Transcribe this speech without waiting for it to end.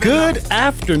Good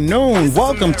afternoon.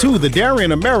 Welcome to the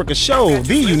Darien America Show,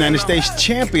 the United States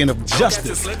champion of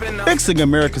justice, fixing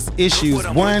America's issues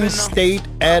one state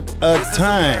at a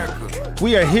time.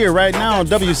 We are here right now on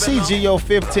WCGO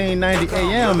 1590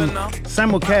 AM,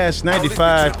 simulcast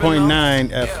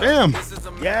 95.9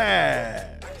 FM.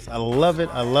 Yes, I love it,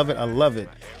 I love it, I love it.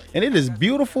 And it is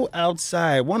beautiful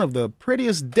outside. One of the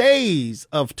prettiest days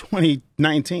of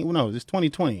 2019. Well, no, it's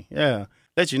 2020. Yeah.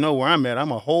 Let you know where I'm at.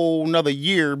 I'm a whole nother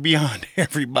year beyond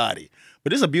everybody.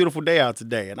 But it's a beautiful day out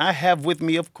today. And I have with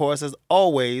me, of course, as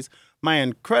always, my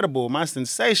incredible, my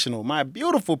sensational, my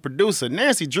beautiful producer,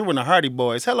 Nancy Drew and the Hardy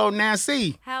Boys. Hello,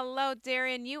 Nancy. Hello,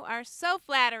 Darren. You are so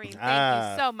flattering.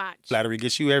 Thank you so much. Flattery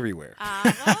gets you everywhere.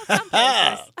 Well, some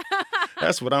places.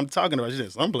 That's what I'm talking about. She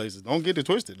said, some places. Don't get it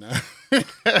twisted now.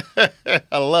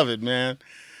 I love it, man.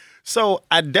 So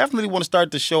I definitely want to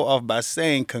start the show off by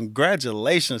saying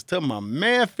congratulations to my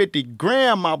man 50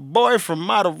 Graham, my boy from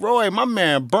Monteroy, my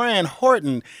man Brian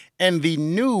Horton, and the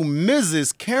new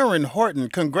Mrs. Karen Horton.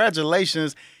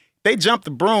 Congratulations. They jumped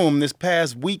the broom this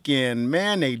past weekend.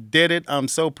 Man, they did it. I'm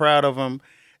so proud of them.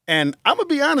 And I'm going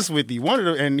to be honest with you.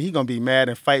 And he's going to be mad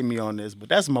and fight me on this, but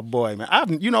that's my boy,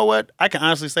 man. You know what? I can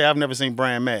honestly say I've never seen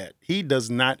Brian mad. He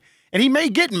does not, and he may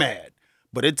get mad,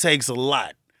 but it takes a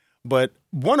lot. But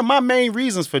one of my main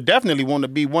reasons for definitely wanting to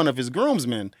be one of his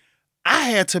groomsmen, I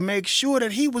had to make sure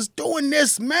that he was doing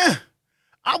this, man.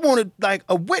 I wanted like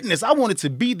a witness. I wanted to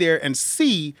be there and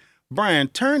see Brian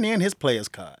turn in his player's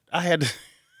card. I had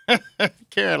to,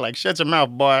 Karen, like, shut your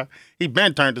mouth, boy. He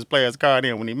been turned his player's card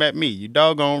in when he met me. You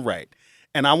doggone right.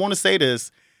 And I want to say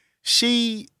this.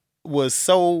 She was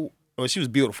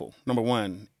beautiful, number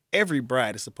one. Every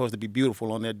bride is supposed to be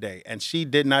beautiful on their day, and she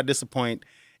did not disappoint.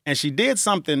 And she did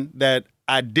something that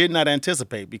I did not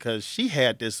anticipate because she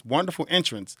had this wonderful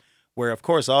entrance where, of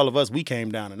course, all of us, we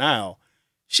came down an aisle.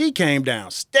 She came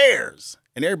downstairs,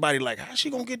 and everybody like, how's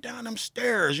she going to get down them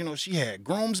stairs? You know, she had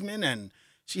groomsmen, and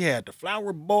she had the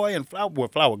flower boy and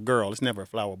flower girl. It's never a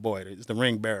flower boy. It's the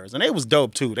ring bearers. And they was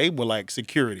dope, too. They were like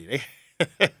security.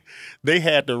 They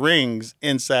had the rings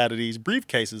inside of these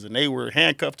briefcases, and they were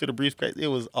handcuffed to the briefcase. It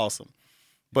was awesome.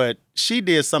 But she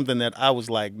did something that I was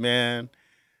like, man,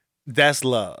 that's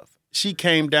love. She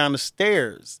came down the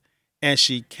stairs, and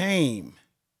she came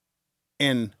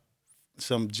in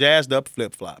some jazzed up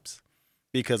flip-flops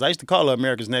because I used to call her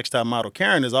America's Next Top Model.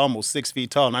 Karen is almost 6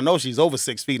 feet tall, and I know she's over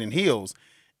 6 feet in heels.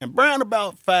 And Brian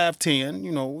about 5'10",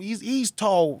 you know, he's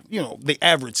tall, you know, the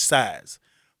average size.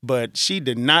 But she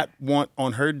did not want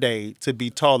on her day to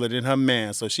be taller than her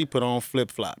man, so she put on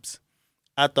flip-flops.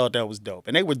 I thought that was dope.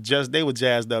 And they were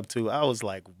jazzed up, too. I was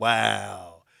like,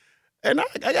 wow. And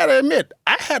I got to admit,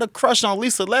 I had a crush on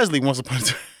Lisa Leslie once upon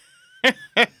a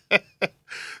time.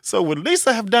 So would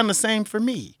Lisa have done the same for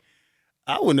me?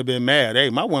 I wouldn't have been mad. Hey,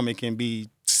 my woman can be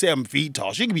 7 feet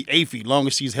tall. She can be 8 feet long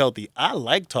as she's healthy. I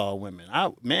like tall women.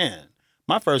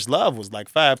 My first love was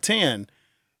like 5'10",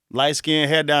 light skin,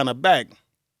 hair down her back.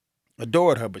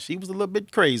 Adored her, but she was a little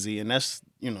bit crazy, and that's,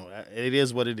 you know, it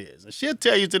is what it is. And she'll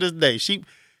tell you to this day, she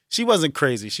wasn't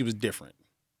crazy. She was different.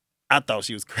 I thought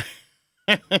she was crazy.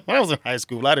 When I was in high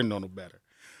school, I didn't know no better.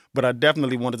 But I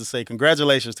definitely wanted to say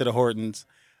congratulations to the Hortons.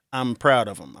 I'm proud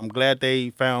of them. I'm glad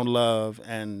they found love.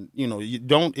 And, you know,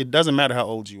 it doesn't matter how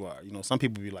old you are. You know, some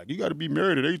people be like, you got to be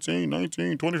married at 18,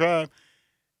 19, 25.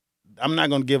 I'm not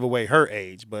going to give away her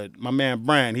age, but my man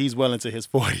Brian, he's well into his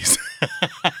 40s.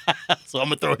 So I'm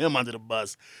going to throw him under the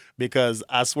bus because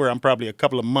I swear I'm probably a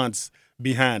couple of months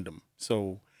behind him.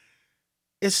 So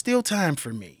it's still time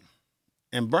for me.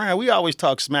 And Brian, we always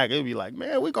talk smack. It'd be like,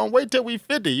 man, we're going to wait till we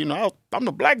 50. You know, I'm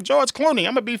the Black George Clooney.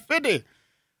 I'm going to be 50.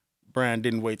 Brian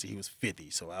didn't wait till he was 50,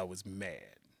 so I was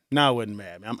mad. No, I wasn't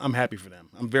mad. I'm happy for them.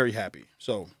 I'm very happy.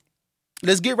 So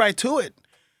let's get right to it.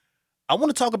 I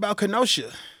want to talk about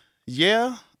Kenosha.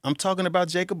 Yeah, I'm talking about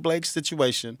Jacob Blake's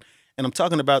situation, and I'm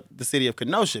talking about the city of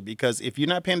Kenosha because if you're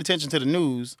not paying attention to the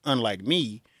news, unlike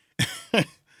me,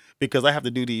 because I have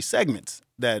to do these segments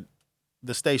that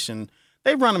the station –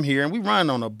 they run them here, and we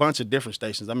run on a bunch of different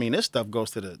stations. I mean, this stuff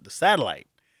goes to the satellite.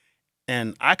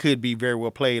 And I could be very well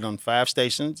played on 5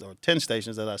 stations or 10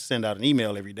 stations as I send out an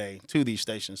email every day to these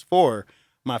stations for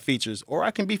my features, or I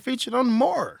can be featured on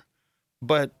more.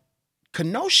 But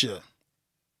Kenosha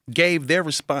gave their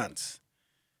response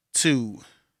to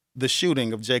the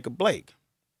shooting of Jacob Blake.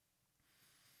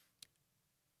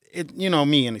 You know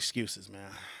me and excuses,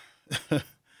 man.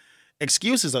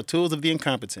 Excuses are tools of the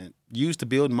incompetent, used to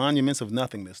build monuments of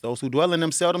nothingness. Those who dwell in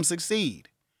them seldom succeed.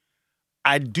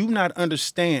 I do not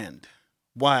understand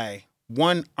why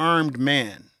one armed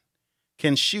man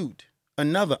can shoot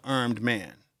another armed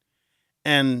man.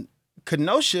 And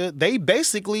Kenosha, they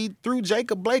basically threw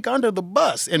Jacob Blake under the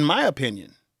bus, in my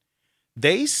opinion.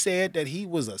 They said that he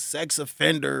was a sex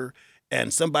offender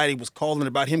and somebody was calling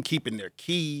about him keeping their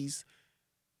keys.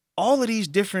 All of these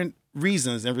different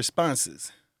reasons and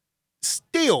responses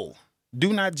still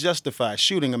do not justify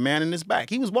shooting a man in his back.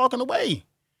 He was walking away.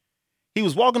 He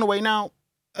was walking away. Now,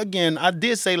 again, I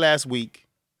did say last week,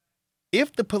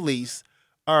 if the police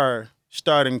are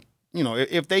starting,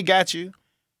 if they got you,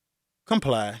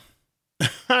 comply.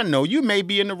 I know you may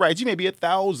be in the right. You may be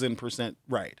 1,000%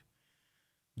 right.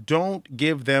 Don't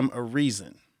give them a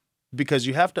reason, because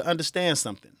you have to understand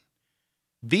something.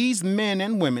 These men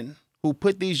and women who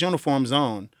put these uniforms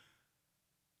on,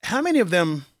 how many of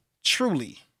them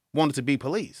truly wanted to be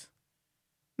police?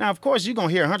 Now, of course, you're going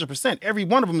to hear 100%. Every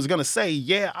one of them is going to say,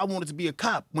 yeah, I wanted to be a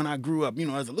cop when I grew up,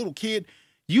 as a little kid.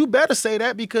 You better say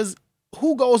that, because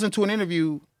who goes into an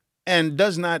interview and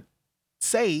does not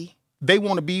say they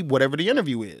want to be whatever the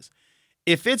interview is?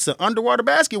 If it's an underwater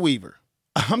basket weaver,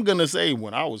 I'm going to say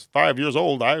when I was 5 years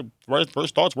old, my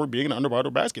first thoughts were being an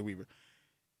underwater basket weaver.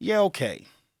 Yeah, okay.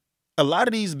 A lot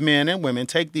of these men and women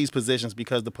take these positions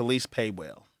because the police pay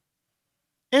well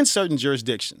in certain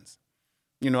jurisdictions.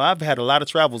 I've had a lot of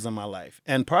travels in my life.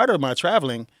 And part of my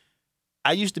traveling,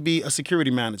 I used to be a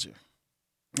security manager.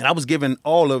 And I was given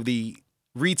all of the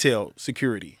retail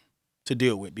security to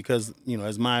deal with because,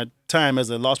 as my time as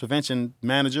a loss prevention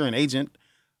manager and agent,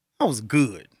 I was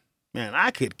good. Man,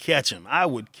 I could catch him. I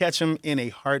would catch him in a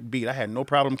heartbeat. I had no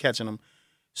problem catching him.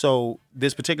 So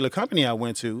this particular company I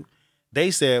went to, they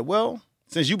said, well,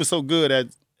 since you were so good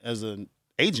as an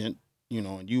agent,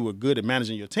 and you were good at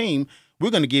managing your team,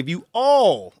 we're going to give you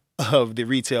all of the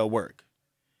retail work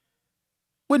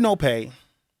with no pay.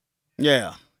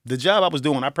 Yeah, the job I was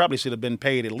doing, I probably should have been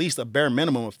paid at least a bare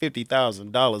minimum of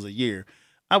 $50,000 a year.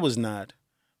 I was not.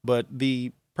 But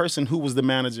the person who was the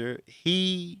manager,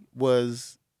 he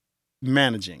was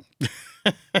managing.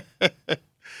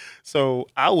 So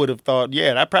I would have thought,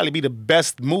 yeah, that'd probably be the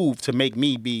best move to make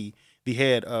me be the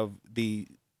head of the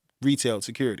retail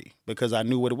security, because I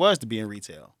knew what it was to be in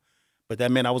retail. But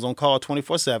that meant I was on call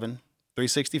 24/7,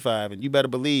 365. And you better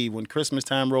believe when Christmas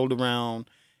time rolled around,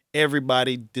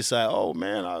 everybody decided, oh,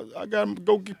 man, I got to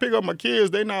go pick up my kids.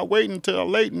 They're not waiting until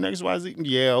late and XYZ.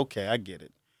 Yeah, okay, I get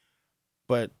it.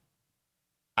 But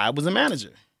I was a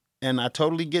manager, and I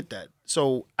totally get that.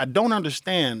 So I don't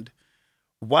understand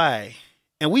why.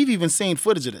 And we've even seen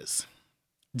footage of this.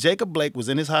 Jacob Blake was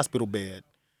in his hospital bed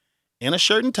in a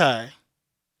shirt and tie,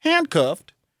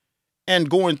 handcuffed, and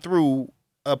going through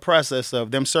a process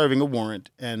of them serving a warrant.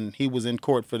 And he was in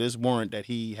court for this warrant that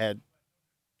he had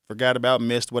forgot about,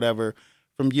 missed, whatever,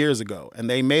 from years ago. And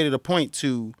they made it a point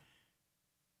to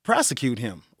prosecute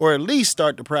him, or at least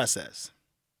start the process.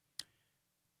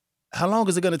 How long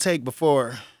is it going to take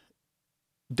before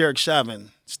Derek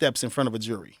Chauvin steps in front of a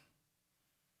jury?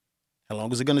 How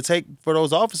long is it going to take for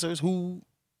those officers who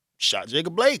shot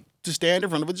Jacob Blake to stand in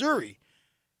front of a jury?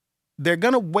 They're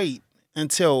going to wait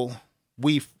until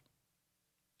we've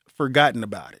forgotten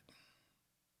about it.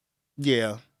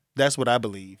 Yeah, that's what I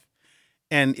believe.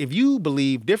 And if you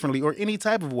believe differently or any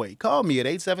type of way, call me at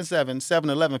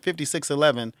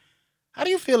 877-711-5611. How do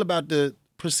you feel about the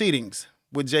proceedings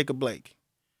with Jacob Blake?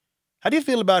 How do you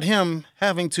feel about him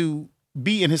having to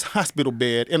be in his hospital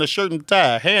bed in a shirt and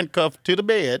tie, handcuffed to the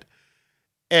bed,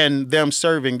 and them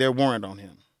serving their warrant on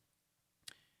him?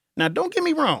 Now, don't get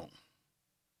me wrong.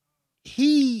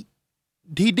 He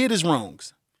did his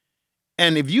wrongs.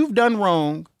 And if you've done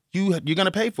wrong, you're going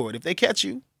to pay for it. If they catch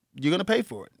you, you're going to pay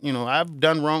for it. I've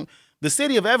done wrong. The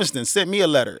city of Evanston sent me a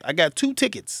letter. I got 2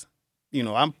 tickets.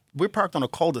 We're parked on a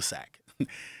cul-de-sac.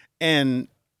 And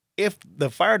if the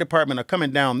fire department are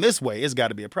coming down this way, it's got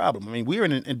to be a problem. I mean, we're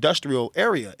in an industrial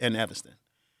area in Evanston.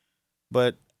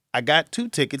 But I got 2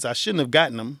 tickets. I shouldn't have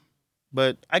gotten them,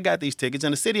 but I got these tickets.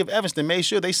 And the city of Evanston made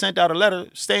sure they sent out a letter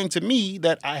saying to me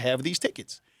that I have these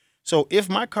tickets. So if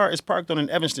my car is parked on an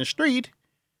Evanston street,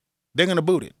 they're going to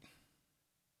boot it.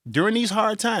 During these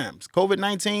hard times,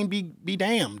 COVID-19 be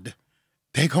damned,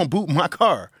 they're going to boot my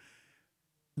car.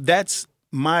 That's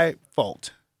my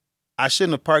fault. I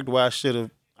shouldn't have parked where I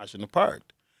shouldn't have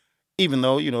parked. Even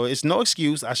though, it's no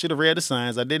excuse. I should have read the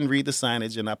signs. I didn't read the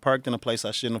signage, and I parked in a place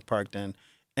I shouldn't have parked in.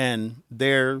 And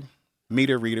their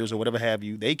meter readers or whatever have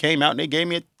you, they came out and they gave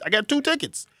me I got 2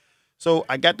 tickets. So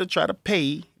I got to try to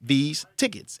pay these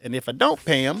tickets. And if I don't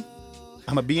pay them,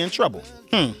 I'm going to be in trouble.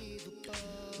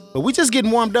 But we just getting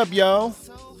warmed up, y'all.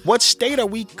 What state are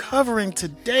we covering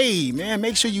today, man?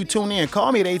 Make sure you tune in.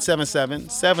 Call me at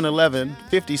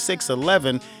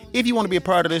 877-711-5611 if you want to be a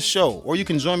part of this show. Or you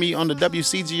can join me on the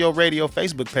WCGO Radio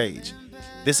Facebook page.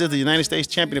 This is the United States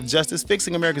Champion of Justice,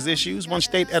 fixing America's issues one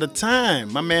state at a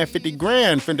time. My man 50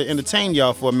 Grand finna entertain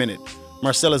y'all for a minute.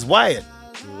 Marcellus Wyatt,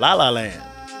 La La Land.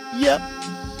 Yep.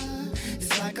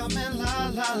 It's like I'm in La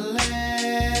La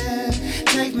Land.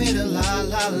 Take me to La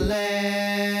La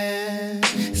Land.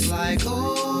 It's like,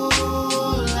 ooh,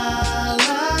 la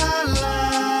la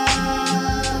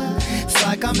la. It's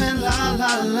like I'm in La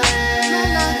La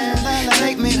Land.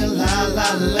 Take me to La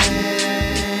La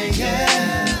Land, yeah.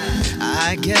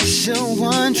 I guess you're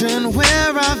wondering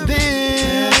where I've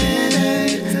been.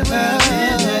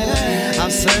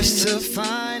 I've searched to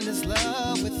find this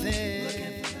love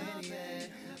within.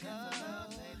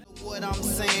 What I'm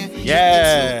saying.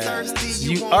 Yes.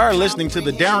 You are listening to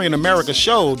the Darien America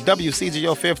Show, WCGO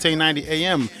 1590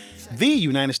 AM, the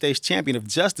United States Champion of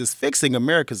Justice, fixing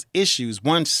America's issues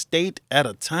one state at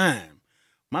a time.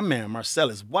 My man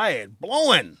Marcellus Wyatt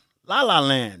blowing La La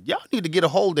Land. Y'all need to get a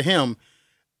hold of him.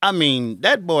 I mean,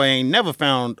 that boy ain't never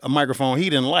found a microphone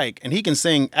he didn't like, and he can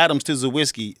sing Adams to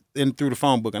Zawisky in through the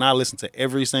phone book, and I listen to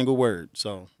every single word.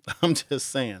 So I'm just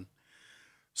saying.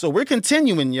 So we're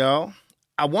continuing, y'all.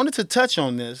 I wanted to touch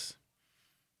on this.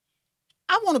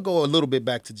 I want to go a little bit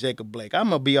back to Jacob Blake. I'm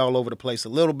going to be all over the place a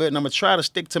little bit, and I'm going to try to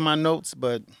stick to my notes,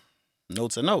 but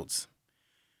notes are notes.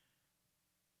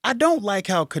 I don't like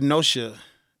how Kenosha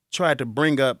tried to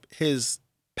bring up his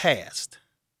past.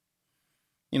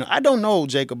 You know, I don't know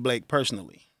Jacob Blake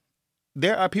personally.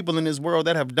 There are people in this world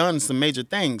that have done some major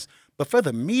things, but for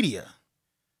the media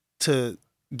to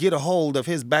get a hold of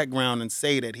his background and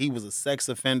say that he was a sex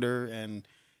offender and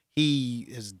he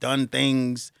has done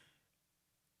things,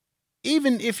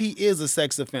 even if he is a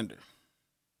sex offender,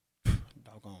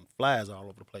 doggone flies all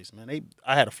over the place, man.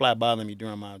 I had a fly bothering me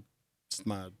during my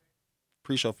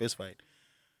pre-show fist fight.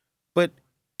 But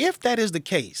if that is the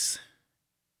case,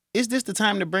 is this the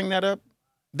time to bring that up?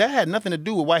 That had nothing to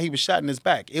do with why he was shot in his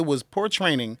back. It was poor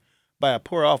training by a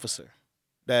poor officer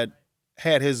that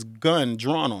had his gun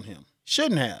drawn on him.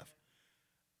 Shouldn't have.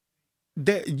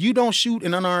 You don't shoot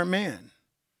an unarmed man.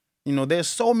 You know, there's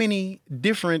so many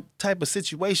different type of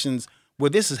situations where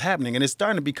this is happening, and it's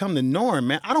starting to become the norm,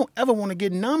 man. I don't ever want to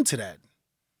get numb to that.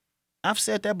 I've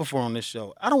said that before on this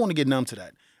show. I don't want to get numb to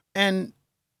that. And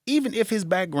even if his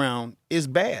background is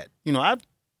bad, you know, I've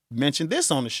mentioned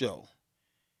this on the show.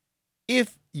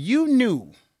 If you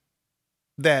knew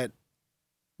that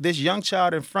this young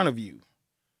child in front of you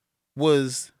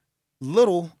was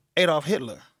little Adolf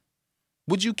Hitler,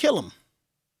 would you kill him?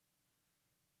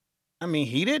 I mean,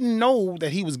 he didn't know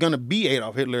that he was going to be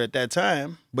Adolf Hitler at that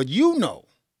time, but you know.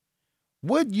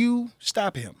 Would you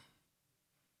stop him?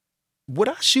 Would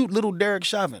I shoot little Derek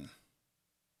Chauvin?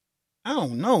 I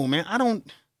don't know, man.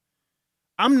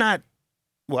 I'm not,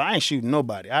 well, I ain't shooting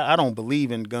nobody. I don't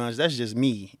believe in guns. That's just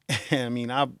me. I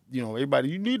mean, everybody,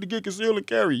 you need to get concealed and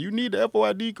carry. You need the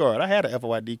FOID card. I had a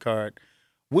FOID card.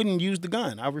 Wouldn't use the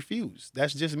gun. I refuse.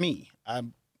 That's just me.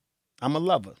 I'm a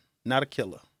lover, not a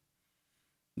killer.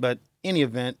 But any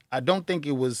event, I don't think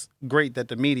it was great that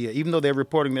the media, even though they're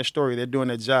reporting their story, they're doing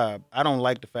their job. I don't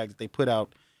like the fact that they put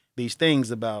out these things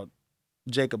about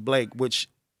Jacob Blake, which,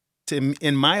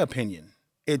 in my opinion,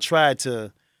 it tried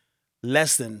to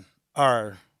lessen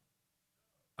our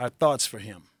thoughts for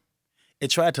him. It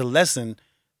tried to lessen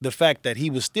the fact that he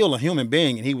was still a human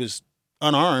being and he was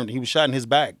unarmed. He was shot in his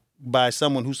back by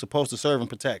someone who's supposed to serve and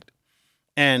protect.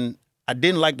 And I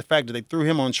didn't like the fact that they threw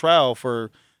him on trial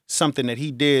for something that he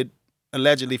did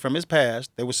allegedly from his past.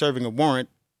 They were serving a warrant,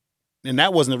 and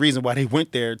that wasn't the reason why they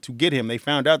went there to get him. They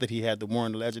found out that he had the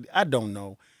warrant allegedly. I don't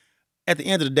know. At the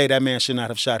end of the day, that man should not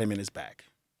have shot him in his back.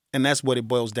 And that's what it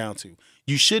boils down to.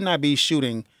 You should not be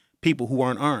shooting people who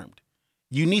aren't armed.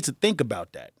 You need to think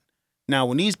about that. Now,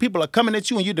 when these people are coming at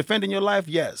you and you're defending your life,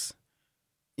 yes.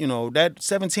 You know, that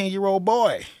 17-year-old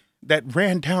boy that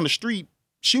ran down the street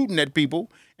shooting at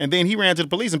people, and then he ran to the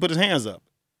police and put his hands up.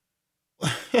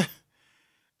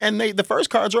 And the first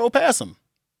car drove past him.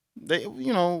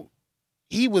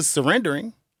 He was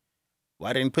surrendering.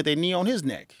 Why didn't they put their knee on his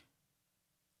neck?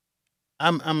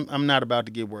 I'm not about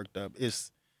to get worked up.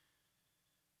 It's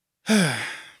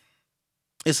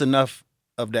enough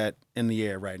of that in the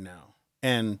air right now.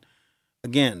 And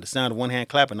again, the sound of one hand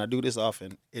clapping, I do this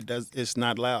often. It's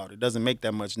not loud. It doesn't make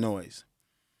that much noise.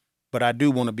 But I do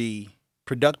want to be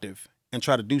productive and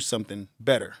try to do something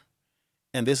better.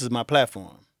 And this is my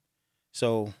platform.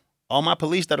 So all my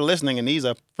police that are listening, and these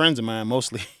are friends of mine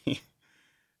mostly,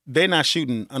 they're not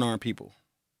shooting unarmed people.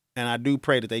 And I do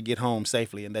pray that they get home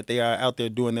safely and that they are out there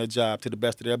doing their job to the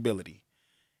best of their ability.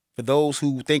 For those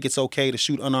who think it's okay to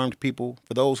shoot unarmed people,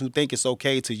 for those who think it's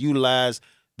okay to utilize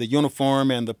the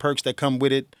uniform and the perks that come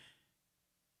with it,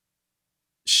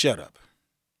 shut up.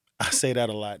 I say that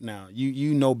a lot now.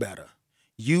 You know better.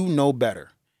 You know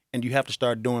better. And you have to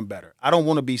start doing better. I don't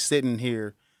want to be sitting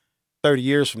here 30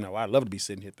 years from now. I'd love to be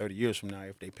sitting here 30 years from now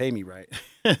if they pay me right.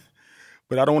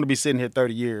 But I don't want to be sitting here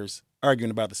 30 years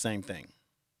arguing about the same thing.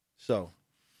 So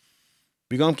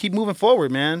we're going to keep moving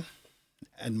forward, man.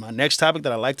 And my next topic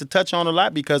that I like to touch on a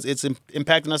lot because it's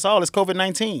impacting us all is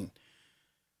COVID-19.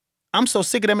 I'm so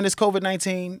sick of them in this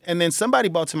COVID-19. And then somebody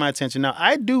brought to my attention. Now,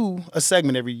 I do a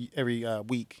segment every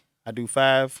week. I do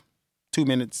 2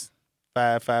 minutes,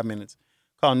 5 minutes,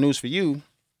 called News for You.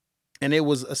 And it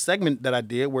was a segment that I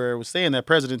did where it was saying that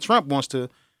President Trump wants to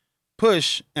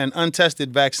push an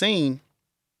untested vaccine.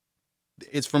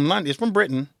 It's from London. It's from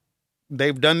Britain.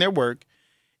 They've done their work,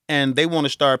 and they want to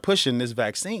start pushing this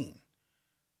vaccine.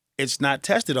 It's not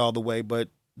tested all the way, but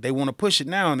they want to push it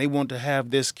now, and they want to have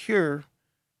this cure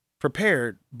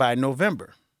prepared by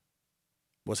November.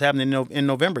 What's happening in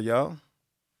November, y'all?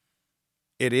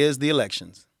 It is the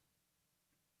elections.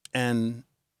 And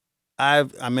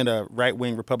I'm in a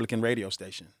right-wing Republican radio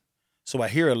station. So I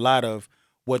hear a lot of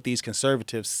what these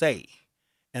conservatives say.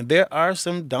 And there are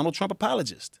some Donald Trump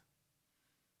apologists.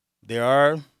 There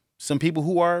are some people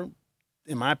who are,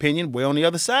 in my opinion, way on the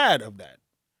other side of that.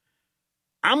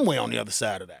 I'm way on the other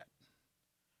side of that.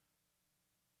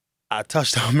 I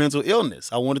touched on mental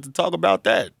illness. I wanted to talk about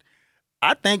that.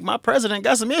 I think my president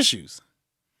got some issues.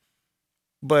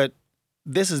 But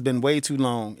this has been way too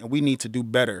long, and we need to do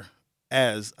better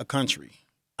as a country.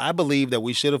 I believe that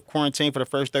we should have quarantined for the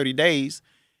first 30 days,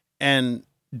 and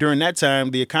during that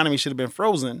time, the economy should have been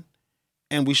frozen,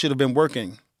 and we should have been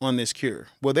working on this cure.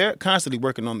 Well, they're constantly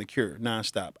working on the cure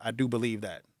nonstop. I do believe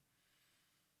that.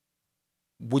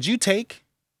 Would you take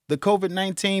the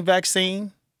COVID-19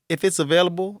 vaccine if it's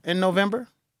available in November?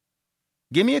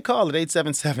 Give me a call at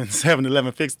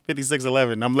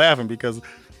 877-711-5611. I'm laughing because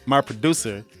my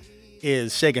producer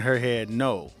is shaking her head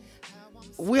no.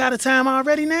 We out of time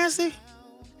already, Nancy?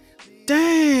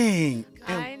 Dang.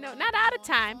 I know. Not out of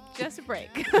time. Just a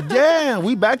break. Yeah,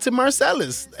 we back to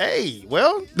Marcellus. Hey,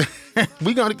 well,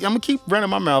 I'm gonna keep running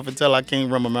my mouth until I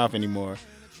can't run my mouth anymore.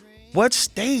 What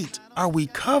state are we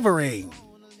covering?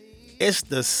 It's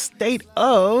the state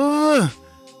of...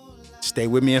 Stay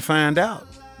with me and find out.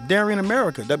 Darian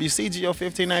America, WCGO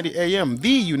 1590 AM, the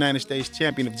United States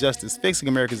champion of justice, fixing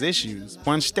America's issues,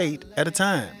 one state at a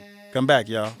time. Come back,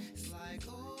 y'all.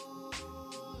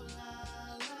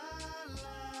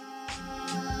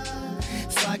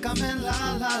 It's like I'm in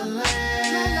La La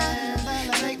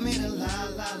Land. Take me to La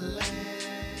La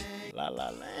Land. La La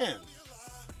Land.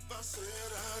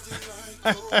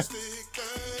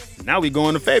 Now we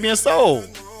going to Fabian Soul.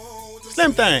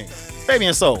 Slim Thing.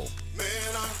 Fabian Soul.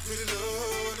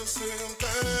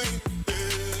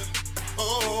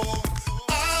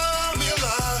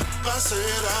 Said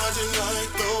I just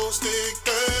like those thick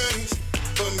things,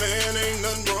 but man, ain't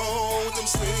nothing wrong with them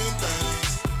slim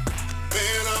things.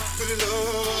 Man, I really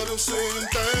love them slim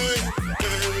things,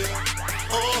 baby.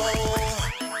 Oh,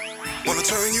 wanna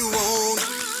turn you on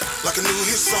like a new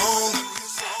hit song.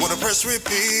 Wanna press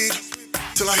repeat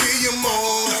till I hear you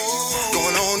moan.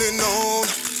 Going on and on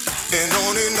and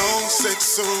on and on. Sex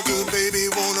so good, baby,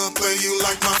 wanna play you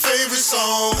like my favorite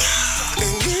song.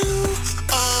 And you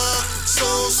are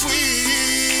so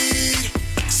sweet,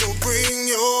 so bring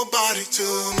your body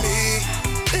to me.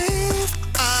 If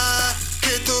I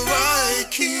hit the right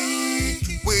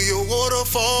key, will your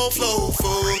waterfall flow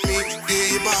for me? Hear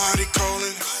your body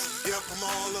calling, yep, I'm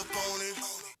all up on it.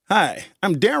 Hi,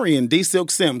 I'm Darian D.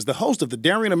 Silk Sims, the host of the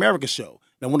Darian America Show.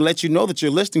 And I want to let you know that you're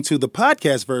listening to the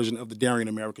podcast version of the Darian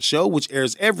America Show, which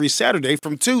airs every Saturday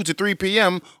from 2 to 3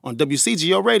 p.m. on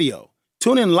WCGO Radio.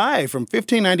 Tune in live from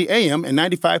 1590 AM and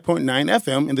 95.9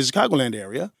 FM in the Chicagoland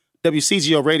area,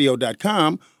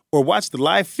 WCGOradio.com, or watch the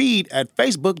live feed at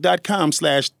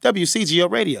Facebook.com/WCGO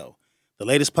Radio. The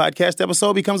latest podcast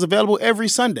episode becomes available every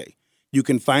Sunday. You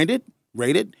can find it,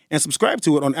 rate it, and subscribe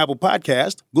to it on Apple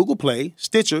Podcast, Google Play,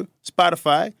 Stitcher,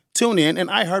 Spotify, TuneIn, and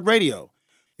iHeartRadio.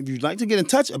 If you'd like to get in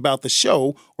touch about the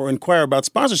show or inquire about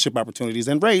sponsorship opportunities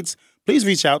and rates, please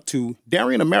reach out to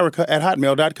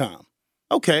DarianAmerica@hotmail.com.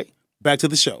 Okay. Back to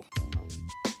the show.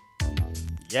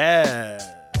 Yes,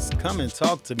 come and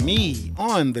talk to me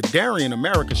on the Darian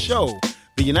America Show,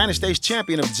 the United States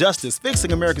champion of justice,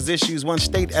 fixing America's issues one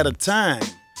state at a time.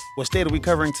 What state are we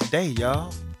covering today,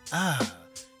 y'all?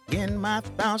 Getting my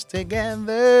thoughts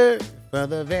together for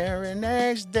the very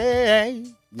next day.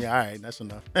 Yeah, all right, that's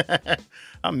enough.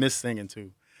 I miss singing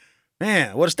too.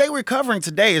 Man, well, the state we're covering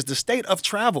today is the state of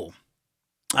travel.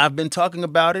 I've been talking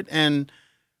about it, and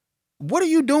what are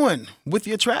you doing with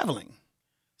your traveling?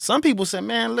 Some people say,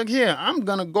 man, look here, I'm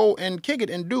going to go and kick it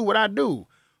and do what I do.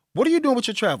 What are you doing with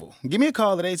your travel? Give me a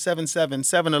call at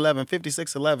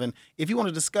 877-711-5611 if you want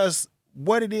to discuss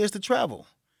what it is to travel.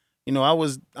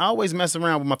 I always mess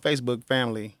around with my Facebook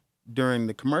family during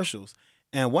the commercials.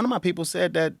 And one of my people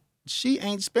said that she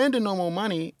ain't spending no more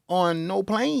money on no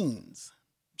planes.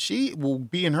 She will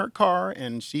be in her car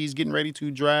and she's getting ready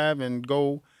to drive and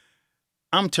go.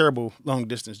 I'm terrible long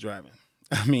distance driving.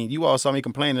 I mean, you all saw me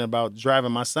complaining about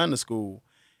driving my son to school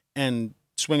and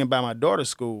swinging by my daughter's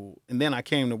school. And then I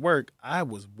came to work. I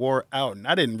was wore out and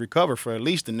I didn't recover for at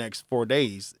least the next 4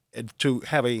 days to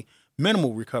have a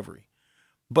minimal recovery.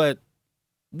 But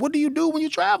what do you do when you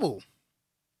travel?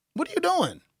 What are you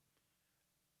doing?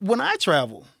 When I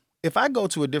travel, if I go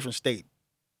to a different state,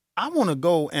 I want to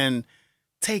go and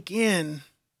take in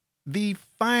the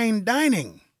fine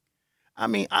dining. I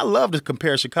mean, I love to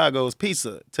compare Chicago's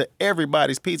pizza to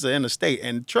everybody's pizza in the state.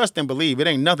 And trust and believe, it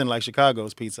ain't nothing like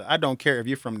Chicago's pizza. I don't care if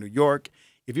you're from New York,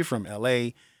 if you're from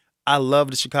L.A. I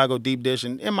love the Chicago deep dish.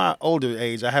 And in my older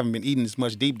age, I haven't been eating as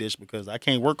much deep dish because I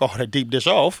can't work all that deep dish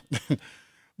off.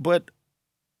 But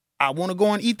I want to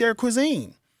go and eat their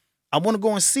cuisine. I want to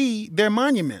go and see their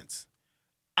monuments.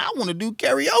 I want to do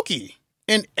karaoke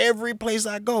in every place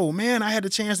I go. Man, I had the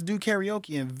chance to do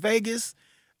karaoke in Vegas.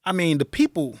 I mean, the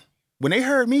people, when they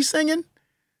heard me singing,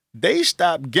 they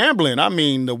stopped gambling. I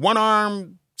mean, the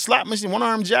one-arm slot machine,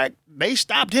 one-arm jack, they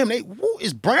stopped him.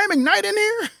 Is Bram McKnight in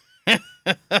here?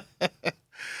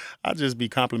 I just be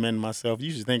complimenting myself. You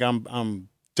should think I'm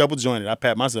double jointed. I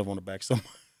pat myself on the back so much.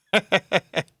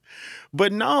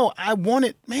 But no, I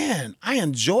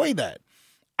enjoy that.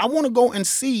 I want to go and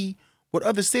see what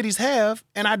other cities have,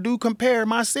 and I do compare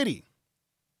my city.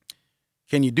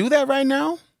 Can you do that right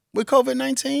now with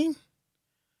COVID-19?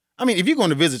 I mean, if you're going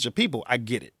to visit your people, I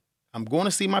get it. I'm going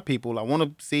to see my people. I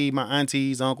want to see my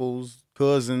aunties, uncles,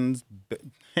 cousins,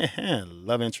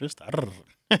 love interest.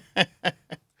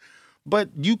 But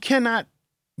you cannot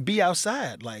be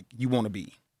outside like you want to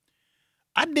be.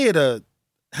 I did a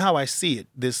How I See It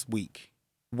this week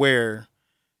where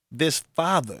this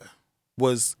father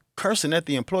was cursing at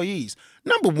the employees.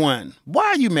 Number one, why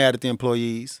are you mad at the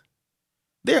employees?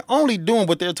 They're only doing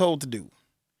what they're told to do.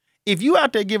 If you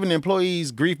out there giving the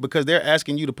employees grief because they're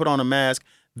asking you to put on a mask,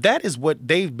 that is what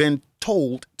they've been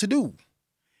told to do.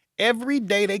 Every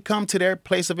day they come to their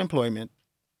place of employment,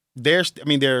 they're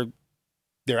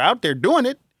out there doing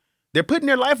it. They're putting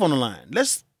their life on the line.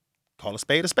 Let's call a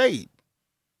spade a spade.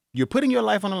 You're putting your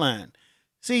life on the line.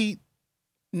 See,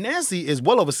 Nancy is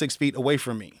well over 6 feet away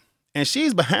from me, and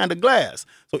she's behind the glass.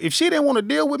 So if she didn't want to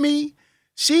deal with me,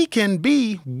 she can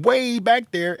be way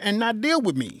back there and not deal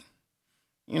with me.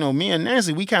 Me and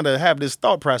Nancy, we kind of have this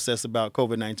thought process about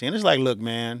COVID-19. It's like, look,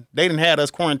 man, they done had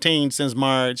us quarantined since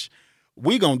March.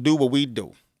 We gonna do what we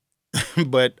do.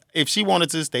 But if she wanted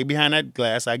to stay behind that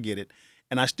glass, I get it.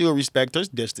 And I still respect her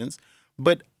distance.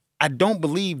 But I don't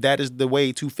believe that is the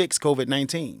way to fix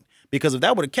COVID-19. Because if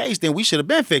that were the case, then we should have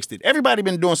been fixed it. Everybody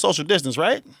been doing social distance,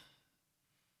 right?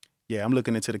 Yeah, I'm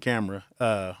looking into the camera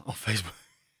on Facebook.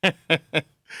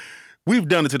 We've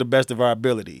done it to the best of our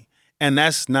ability. And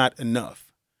that's not enough.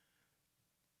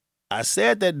 I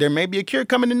said that there may be a cure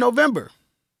coming in November.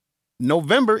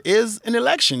 November is an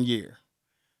election year.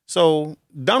 So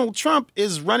Donald Trump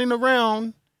is running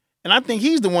around, and I think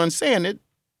he's the one saying it.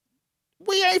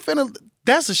 We ain't finna.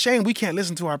 That's a shame we can't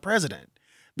listen to our president.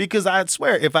 Because I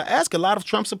swear, if I ask a lot of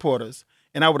Trump supporters,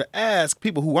 and I would ask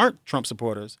people who aren't Trump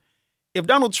supporters, if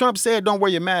Donald Trump said don't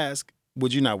wear your mask,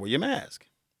 would you not wear your mask?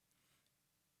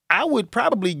 I would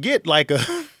probably get like a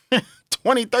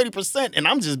 20, 30%, and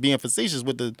I'm just being facetious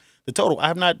with the total. I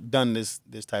have not done this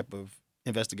type of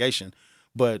investigation,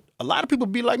 but a lot of people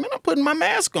be like, man, I'm putting my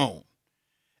mask on.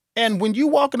 And when you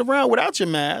walking around without your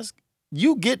mask,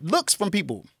 you get looks from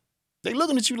people. They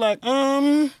looking at you like,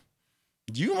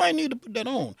 you might need to put that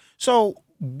on. So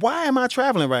why am I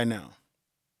traveling right now?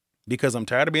 Because I'm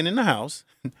tired of being in the house.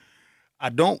 I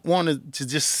don't want to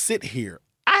just sit here.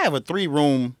 I have a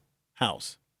 3-room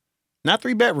house, not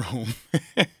 3-bedroom.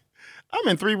 I'm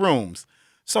in 3 rooms.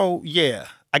 So yeah,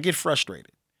 I get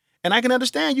frustrated. And I can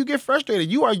understand you get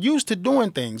frustrated. You are used to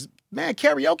doing things. Man,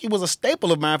 karaoke was a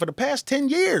staple of mine for the past 10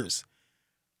 years.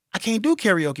 I can't do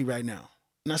karaoke right now.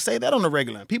 And I say that on the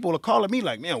regular. People are calling me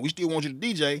like, man, we still want you to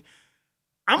DJ.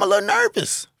 I'm a little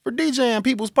nervous for DJing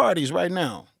people's parties right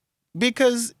now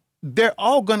because they're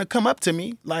all going to come up to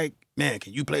me like, man,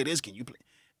 can you play this? Can you play?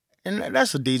 And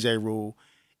that's a DJ rule.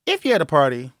 If you're at a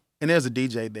party and there's a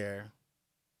DJ there,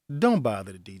 don't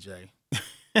bother the DJ.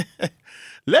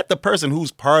 Let the person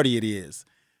whose party it is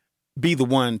be the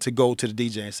one to go to the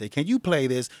DJ and say, can you play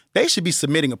this? They should be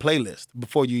submitting a playlist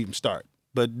before you even start.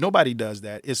 but nobody does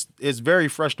that. It's very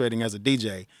frustrating as a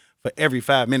DJ. For every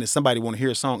 5 minutes, somebody want to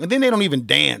hear a song, and then they don't even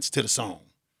dance to the song.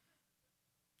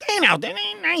 They ain't out there.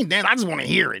 They ain't dance. I just want to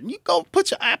hear it. And you go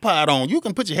put your iPod on. You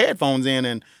can put your headphones in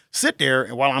and sit there.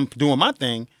 And while I'm doing my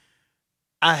thing,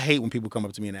 I hate when people come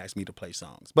up to me and ask me to play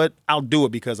songs, but I'll do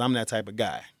it because I'm that type of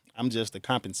guy. I'm just a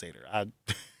compensator.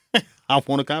 I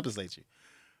want to compensate you,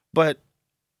 but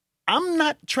I'm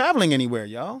not traveling anywhere,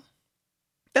 y'all.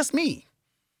 That's me.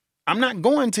 I'm not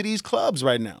going to these clubs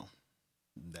right now.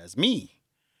 That's me.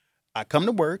 I come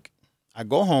to work. I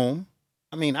go home.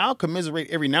 I mean, I'll commiserate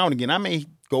every now and again. I may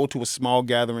go to a small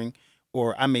gathering,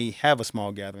 or I may have a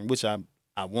small gathering, which I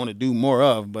want to do more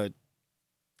of, but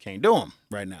can't do them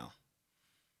right now.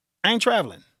 I ain't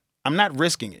traveling. I'm not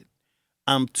risking it.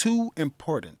 I'm too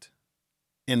important.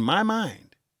 In my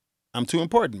mind, I'm too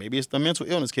important. Maybe it's the mental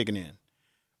illness kicking in,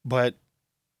 but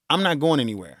I'm not going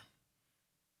anywhere.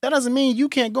 That doesn't mean you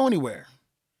can't go anywhere.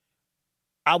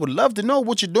 I would love to know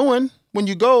what you're doing when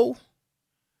you go,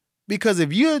 because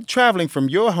if you're traveling from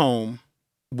your home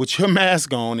with your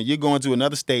mask on and you're going to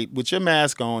another state with your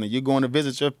mask on and you're going to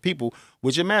visit your people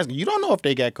with your mask on, you don't know if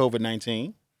they got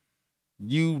COVID-19.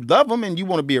 You love them and you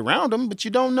want to be around them, but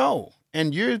you don't know.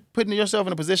 And you're putting yourself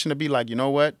in a position to be like, you know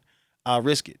what? I'll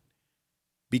risk it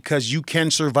because you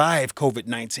can survive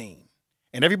COVID-19.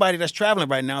 And everybody that's traveling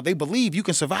right now, they believe you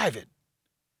can survive it.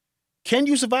 Can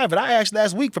you survive it? I asked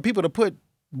last week for people to put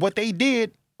what they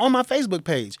did on my Facebook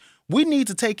page. We need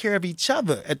to take care of each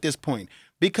other at this point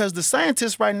because the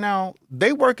scientists right now,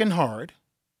 they working hard.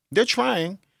 They're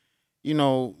trying. You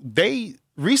know, they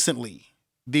recently,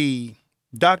 the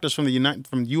doctors from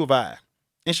from U of I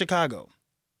in Chicago,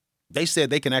 they said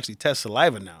they can actually test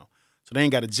saliva now. So they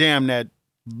ain't got to jam that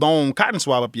long cotton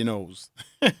swab up your nose.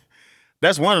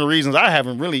 That's one of the reasons I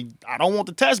don't want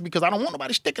the test, because I don't want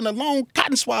nobody sticking a long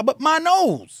cotton swab up my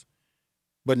nose.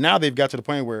 But now they've got to the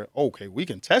point where, okay, we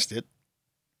can test it.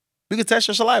 We can test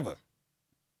your saliva.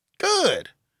 Good.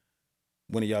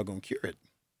 When are y'all going to cure it?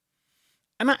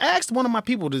 And I asked one of my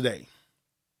people today,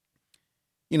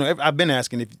 you know, I've been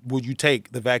asking would you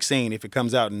take the vaccine if it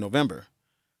comes out in November?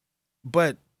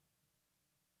 But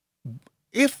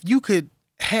if you could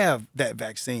have that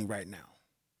vaccine right now,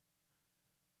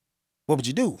 what would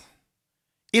you do?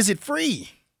 Is it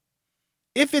free?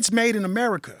 If it's made in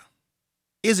America,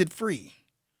 is it free?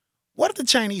 What if the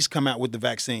Chinese come out with the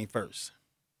vaccine first?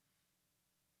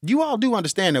 You all do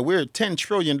understand that we're $10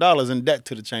 trillion in debt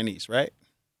to the Chinese, right?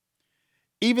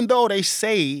 Even though they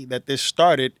say that this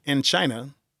started in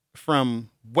China from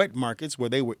wet markets where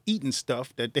they were eating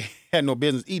stuff that they had no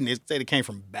business eating. They say it came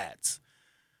from bats.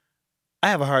 I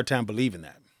have a hard time believing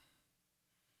that.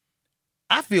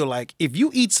 I feel like if you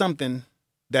eat something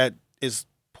that is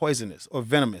poisonous or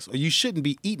venomous, or you shouldn't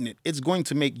be eating it, it's going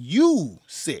to make you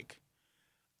sick.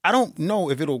 I don't know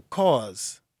if it'll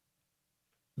cause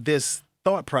this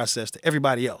thought process to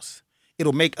everybody else.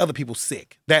 It'll make other people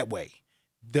sick that way.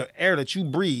 The air that you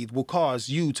breathe will cause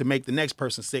you to make the next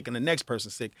person sick and the next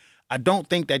person sick. I don't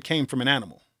think that came from an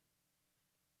animal.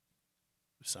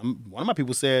 One of my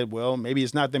people said, well, maybe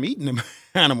it's not them eating them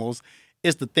animals.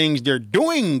 It's the things they're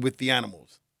doing with the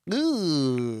animals.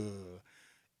 Ooh.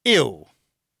 Ew.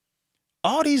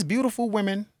 All these beautiful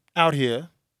women out here,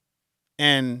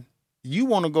 and you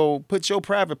want to go put your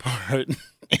private part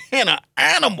in an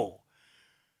animal.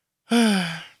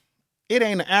 It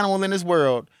ain't an animal in this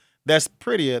world that's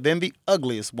prettier than the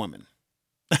ugliest woman.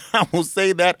 I will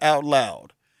say that out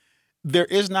loud. There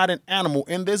is not an animal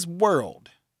in this world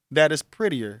that is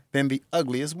prettier than the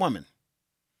ugliest woman.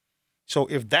 So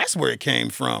if that's where it came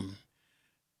from,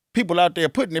 people out there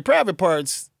putting their private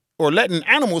parts or letting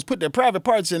animals put their private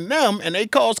parts in them and they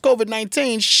cause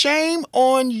COVID-19, shame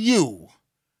on you.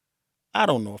 I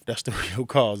don't know if that's the real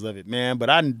cause of it, man, but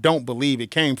I don't believe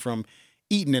it came from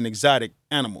eating an exotic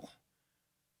animal.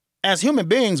 As human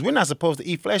beings, we're not supposed to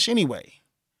eat flesh anyway.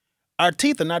 Our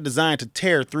teeth are not designed to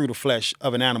tear through the flesh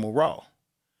of an animal raw.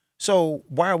 So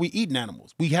why are we eating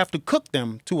animals? We have to cook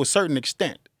them to a certain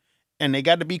extent, and they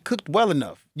got to be cooked well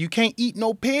enough. You can't eat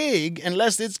no pig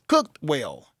unless it's cooked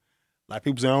well. Like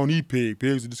people say, I don't eat pig.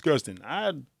 Pigs are disgusting.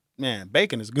 Man,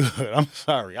 bacon is good. I'm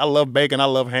sorry. I love bacon. I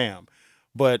love ham.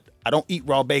 But I don't eat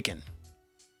raw bacon.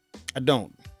 I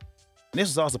don't. And this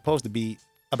is all supposed to be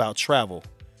about travel.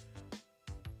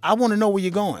 I want to know where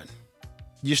you're going.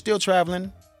 You're still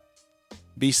traveling.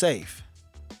 Be safe.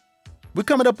 We're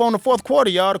coming up on the fourth quarter,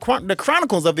 y'all. The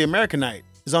Chronicles of the American Night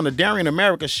is on the Darien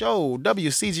America Show,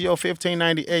 WCGO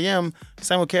 1590 AM,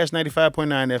 simulcast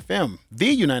 95.9 FM. The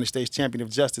United States champion of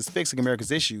justice, fixing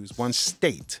America's issues one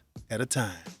state at a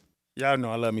time. Y'all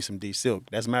know I love me some D Silk.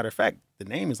 As a matter of fact, the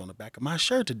name is on the back of my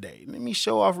shirt today. Let me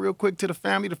show off real quick to the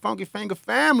family, the Funky Finger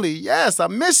family. Yes, I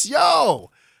miss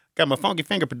y'all. Got my Funky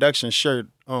Finger production shirt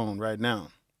on right now.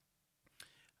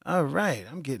 All right,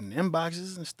 I'm getting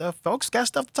inboxes and stuff. Folks got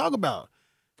stuff to talk about.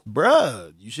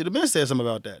 Bruh, you should have been said something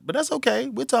about that. But that's okay.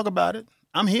 We'll talk about it.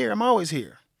 I'm here. I'm always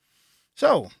here.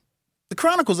 So, the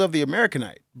Chronicles of the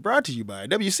Americanite, brought to you by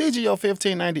WCGO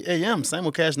 1590 AM,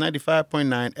 simulcast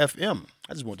 95.9 FM.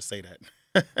 I just wanted to say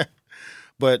that.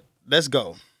 But let's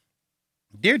go.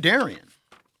 Dear Darian,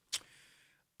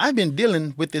 I've been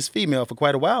dealing with this female for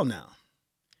quite a while now.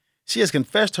 She has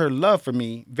confessed her love for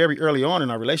me very early on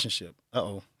in our relationship.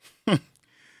 Uh-oh.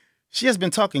 She has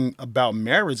been talking about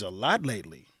marriage a lot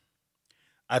lately.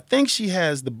 I think she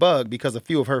has the bug because a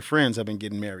few of her friends have been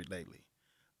getting married lately.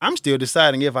 I'm still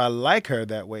deciding if I like her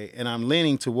that way, and I'm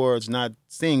leaning towards not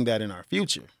seeing that in our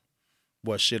future.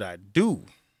 What should I do?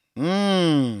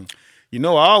 You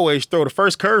know, I always throw the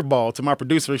first curveball to my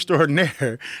producer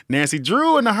extraordinaire, Nancy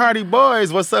Drew and the Hardy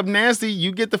Boys. What's up, Nancy?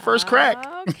 You get the first crack.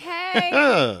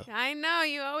 Okay. I know.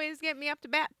 You always get me up to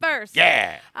bat first.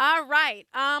 Yeah. All right.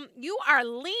 You are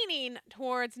leaning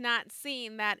towards not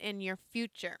seeing that in your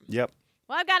future. Yep.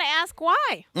 Well, I've got to ask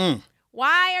why.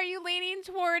 Why are you leaning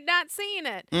toward not seeing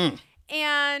it?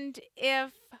 And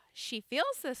if she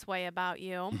feels this way about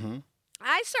you,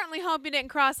 I certainly hope you didn't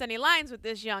cross any lines with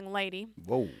this young lady.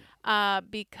 Whoa.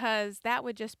 Because that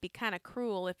would just be kind of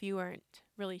cruel if you weren't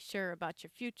really sure about your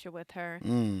future with her.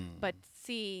 But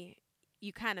see,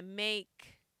 you kind of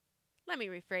let me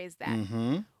rephrase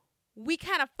that. We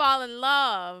kind of fall in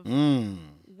love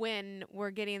when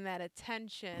we're getting that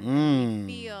attention and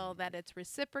we feel that it's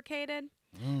reciprocated.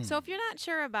 So if you're not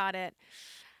sure about it,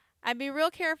 I'd be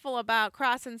real careful about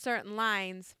crossing certain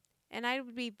lines. And I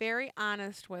would be very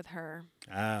honest with her.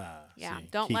 Yeah. See,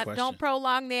 Don't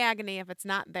prolong the agony if it's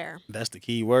not there. That's the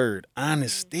key word.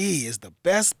 Honesty is the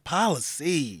best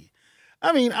policy.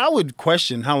 I mean, I would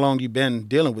question how long you've been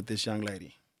dealing with this young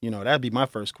lady. You know, that'd be my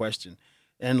first question.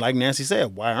 And like Nancy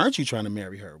said, why aren't you trying to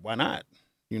marry her? Why not?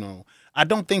 You know, I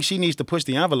don't think she needs to push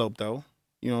the envelope though.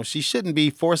 You know, she shouldn't be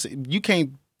forcing.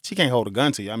 She can't hold a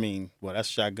gun to you. I mean, well, that's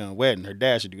a shotgun wedding. Her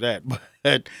dad should do that,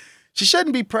 but she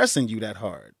shouldn't be pressing you that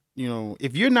hard. You know,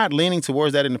 if you're not leaning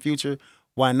towards that in the future,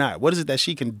 why not? What is it that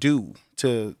she can do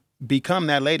to become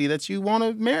that lady that you want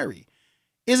to marry?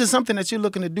 Is it something that you're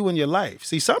looking to do in your life?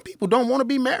 See, some people don't want to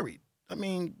be married. I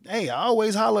mean, hey, I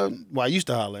always holler. Well, I used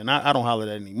to holler, and I don't holler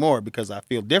that anymore because I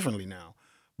feel differently now.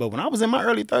 But when I was in my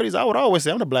early 30s, I would always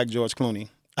say, I'm the Black George Clooney.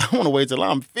 I want to wait till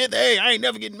I'm 50. Hey, I ain't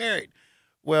never getting married.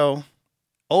 Well,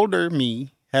 older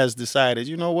me has decided,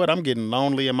 you know what? I'm getting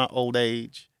lonely in my old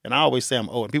age. And I always say I'm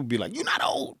old. And people be like, you're not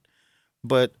old.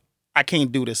 But I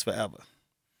can't do this forever.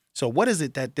 So what is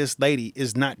it that this lady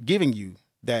is not giving you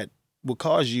that will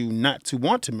cause you not to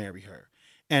want to marry her?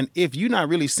 And if you're not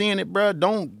really seeing it, bro,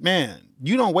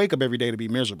 you don't wake up every day to be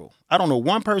miserable. I don't know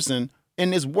one person in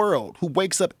this world who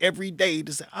wakes up every day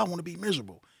to say, I want to be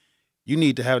miserable. You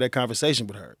need to have that conversation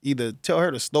with her. Either tell her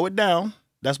to slow it down.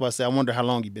 That's why I say I wonder how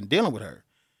long you've been dealing with her.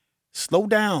 Slow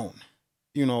down.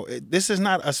 You know, this is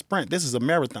not a sprint. This is a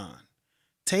marathon.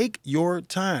 Take your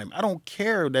time. I don't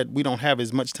care that we don't have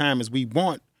as much time as we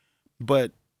want,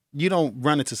 but you don't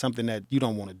run into something that you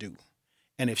don't want to do.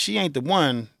 And if she ain't the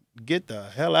one, get the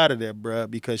hell out of there, bruh,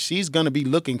 because she's going to be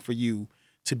looking for you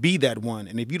to be that one.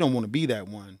 And if you don't want to be that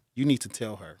one, you need to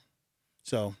tell her.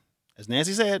 So, as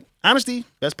Nancy said, honesty,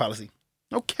 best policy.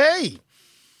 Okay.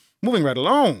 Moving right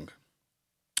along.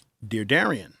 Dear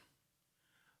Darian,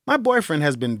 my boyfriend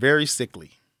has been very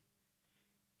sickly.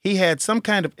 He had some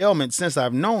kind of ailment since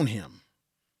I've known him.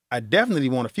 I definitely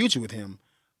want a future with him,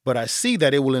 but I see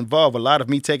that it will involve a lot of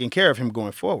me taking care of him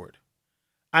going forward.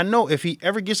 I know if he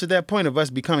ever gets to that point of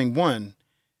us becoming one,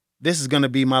 this is going to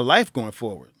be my life going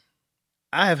forward.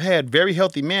 I have had very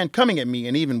healthy men coming at me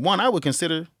and even one I would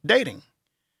consider dating.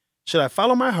 Should I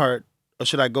follow my heart or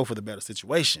should I go for the better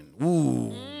situation?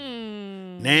 Ooh.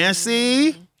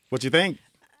 Nancy, what you think?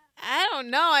 I don't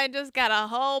know. I just got a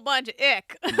whole bunch of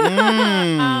ick.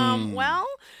 Well,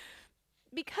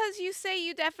 because you say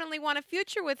you definitely want a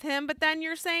future with him, but then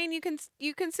you're saying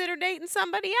you consider dating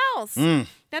somebody else.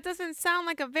 That doesn't sound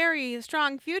like a very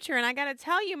strong future. And I got to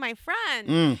tell you, my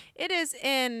friend, it is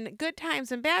in good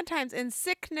times and bad times, in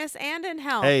sickness and in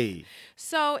health. Hey.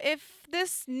 So if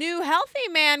this new healthy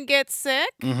man gets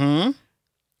sick,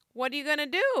 what are you going to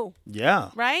do? Yeah.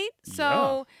 Right?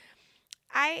 So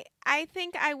I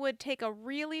think I would take a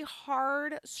really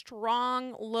hard,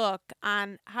 strong look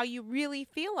on how you really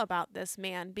feel about this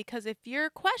man, because if you're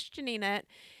questioning it,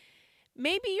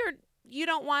 maybe you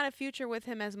don't want a future with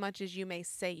him as much as you may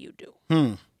say you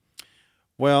do.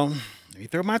 Well, let me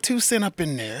throw my 2 cents up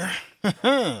in there.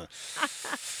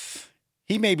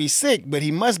 He may be sick, but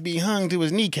he must be hung to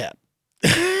his kneecap.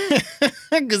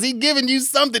 Because he giving you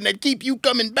something that keep you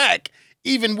coming back,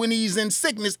 even when he's in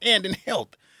sickness and in health.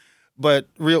 But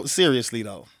real seriously,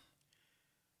 though,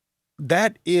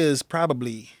 that is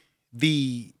probably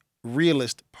the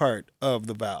realest part of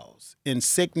the vows, in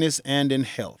sickness and in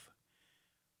health.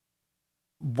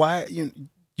 Why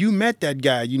you met that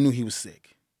guy, you knew he was sick.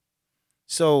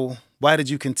 So why did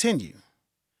you continue?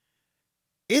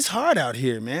 It's hard out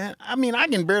here, man. I mean, I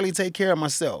can barely take care of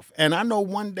myself. And I know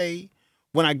one day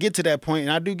when I get to that point and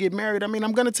I do get married, I'm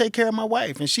going to take care of my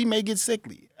wife and she may get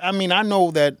sickly. I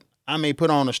know that I may put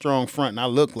on a strong front and I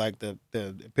look like the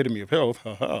epitome of health.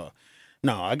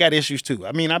 No, I got issues too.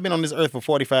 I've been on this earth for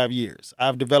 45 years.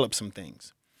 I've developed some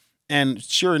things. And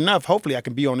sure enough, hopefully I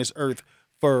can be on this earth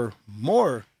for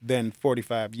more than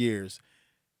 45 years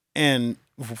and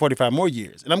for 45 more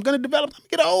years. And I'm going to develop, I'm going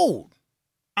to get old.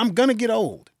 I'm going to get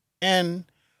old. And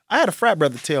I had a frat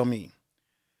brother tell me,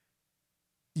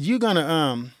 you're going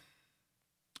to,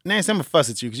 Nancy, I'm going to fuss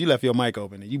at you because you left your mic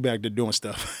open and you back there doing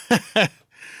stuff.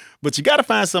 But you got to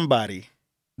find somebody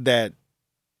that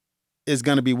is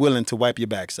going to be willing to wipe your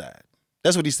backside.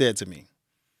 That's what he said to me.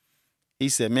 He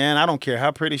said, man, I don't care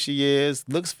how pretty she is,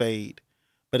 looks fade.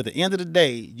 But at the end of the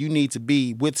day, you need to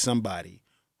be with somebody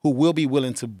who will be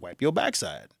willing to wipe your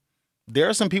backside. There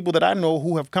are some people that I know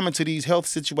who have come into these health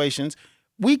situations.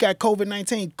 We got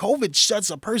COVID-19. COVID shuts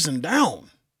a person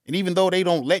down. And even though they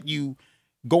don't let you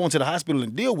go into the hospital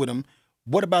and deal with them,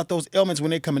 what about those ailments when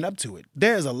they're coming up to it?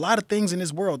 There's a lot of things in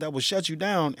this world that will shut you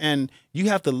down, and you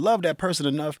have to love that person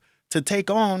enough to take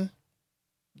on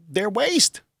their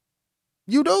waste.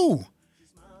 You do.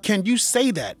 Can you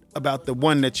say that about the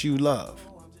one that you love?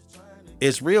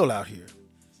 It's real out here.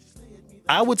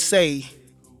 I would say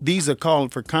these are calling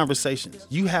for conversations.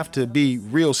 You have to be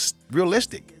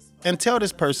realistic and tell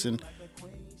this person,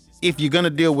 if you're going to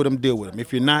deal with them, deal with them.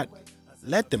 If you're not,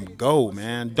 let them go,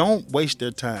 man. Don't waste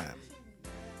their time.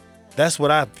 That's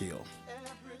what I feel.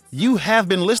 You have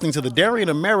been listening to the Darian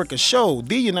America Show,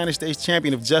 the United States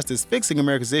champion of justice, fixing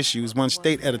America's issues one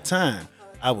state at a time.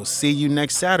 I will see you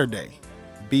next Saturday.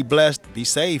 Be blessed. Be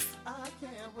safe.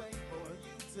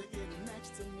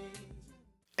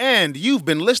 And you've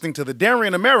been listening to the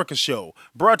Darian America Show,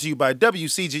 brought to you by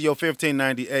WCGO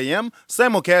 1590 AM,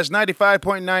 simulcast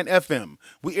 95.9 FM.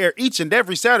 We air each and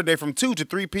every Saturday from 2 to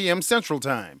 3 p.m. Central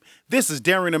Time. This is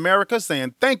Darian America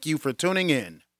saying thank you for tuning in.